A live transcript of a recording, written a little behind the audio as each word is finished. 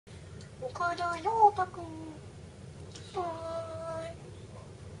岡田陽太くん。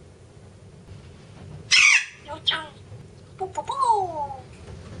ようちゃん、ポポポー。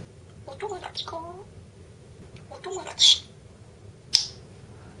お友達か？お友達。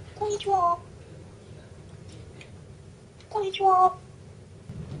こんにちは。こんにちは。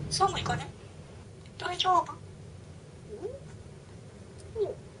寒いかね？大丈夫？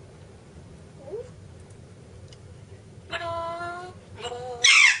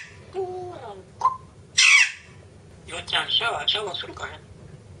よっちゃん、シャワーするかね？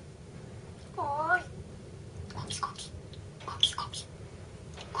はーい。コキコキ。コキコキ。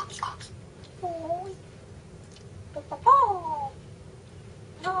コキコキ。おーい。ポポポ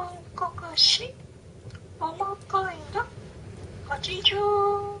ー。なんかかし。甘かいな。81、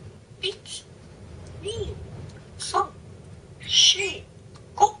2、3、4、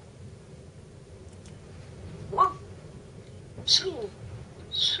5。1、2、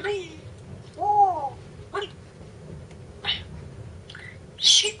3、4、5。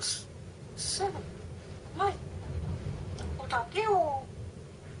6、7、9。歌ってよ。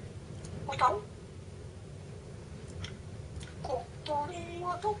歌う？小鳥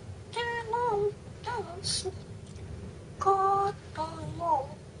はとってもダンス。肩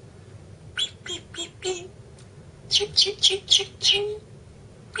もピッピッピッピッ。チチチチチ。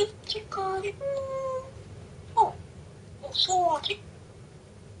ピッチカリ。お掃除。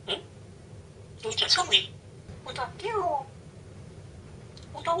どうした？寒い？歌ってよ。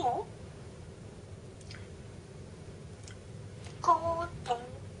歌うの？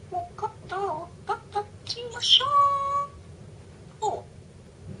肩を叩きましょう。お、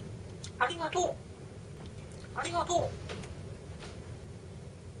ありがとう。ありがと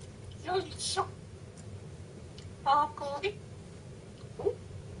う。よいしょ。あくび。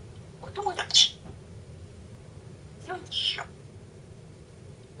お友達。よいしょ。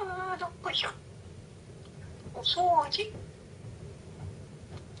どっこいしょ。お掃除。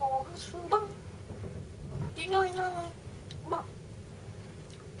お留守番。いないな。まあ、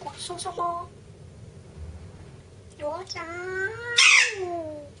ごちそうさま。ようちゃん。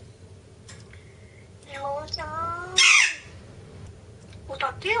ようちゃん。歌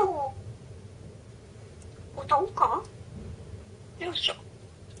ってよ。歌おうか？よいしょ。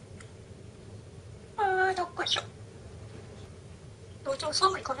どっこいしょ。ようちゃん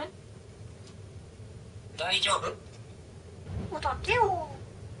寒いかね？大丈夫？歌ってよ。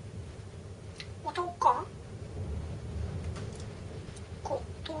歌おうか？小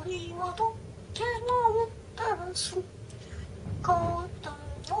鳥はとってもダンス。肩の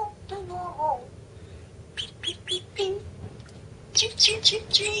手のピッピッピッピッ。チチチ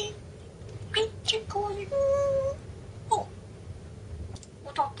チ。ピッチコリ。お、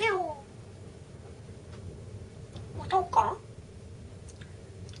歌ってよ。歌おうか？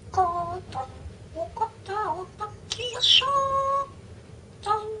肩を抱きましょう。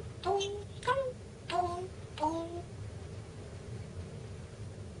トントントントントン。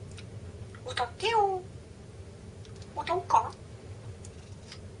歌ってよ。歌おうか？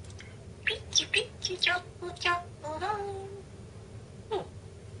ピッチピッチチャップチャップラン。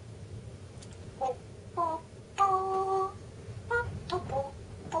ポッポッポー。パッとポ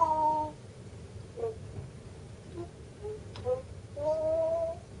ッポー。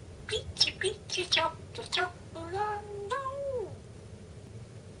ピッチピッチチャップチャップランラン。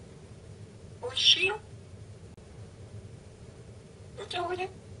おいしいよ。お茶おいで。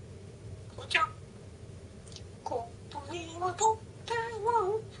お茶。小鳥はとっても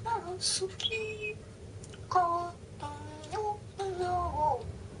好き。肩の花を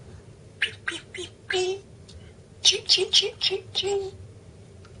ピッピッピッピ。チチチチチ。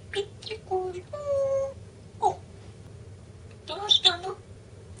ピッチコリ。お、どうしたの？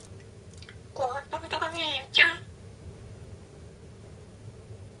ご飯食べたかね、ゆうちゃん。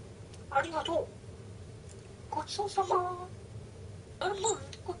ありがとう。ごちそうさま。ご飯。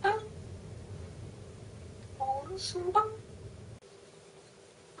お留守番。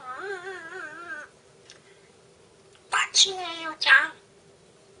バチね、ゆうちゃん。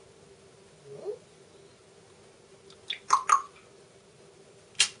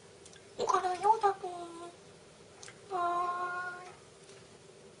岡田陽太くん。はーい。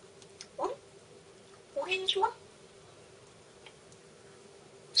あれ？お返事は？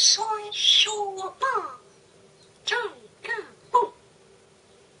最初はパー。じゃんけんぽん。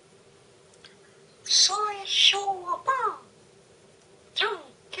最初はパー。じゃん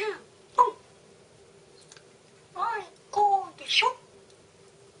けんぽん。あいこでしょ。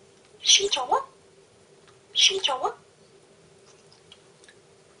しーちゃんは？しーちゃんは？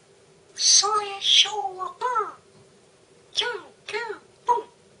最初はパー。じゃんけんぽん。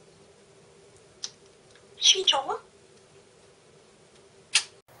ちゃんは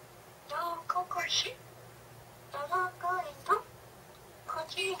長かし7回の88、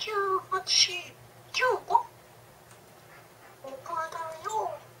15岡田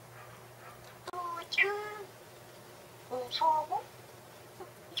よ50そう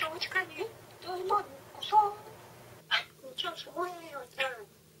長時間に今こそじゃあすごいよじゃん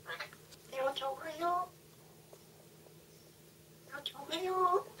よちょぐよよちょぐ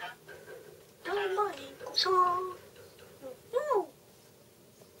よ今にこそ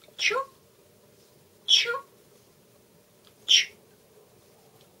チュチュチュ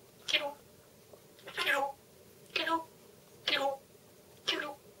ケロケロケロケロケ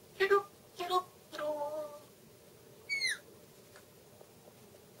ロケロケロケロ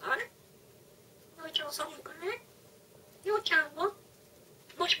あれようちゃん寒くねようちゃんは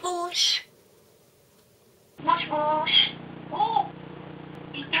もしもしもしもしお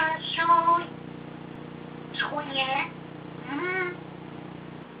いってらっしゃいすごいね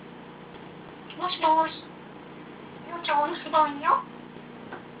もしもしようちゃんお留守番よ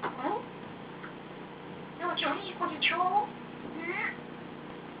ようちゃんいい子でしょ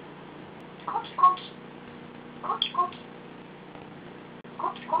コキコキコキコキ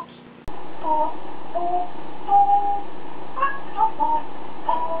コキコキポポ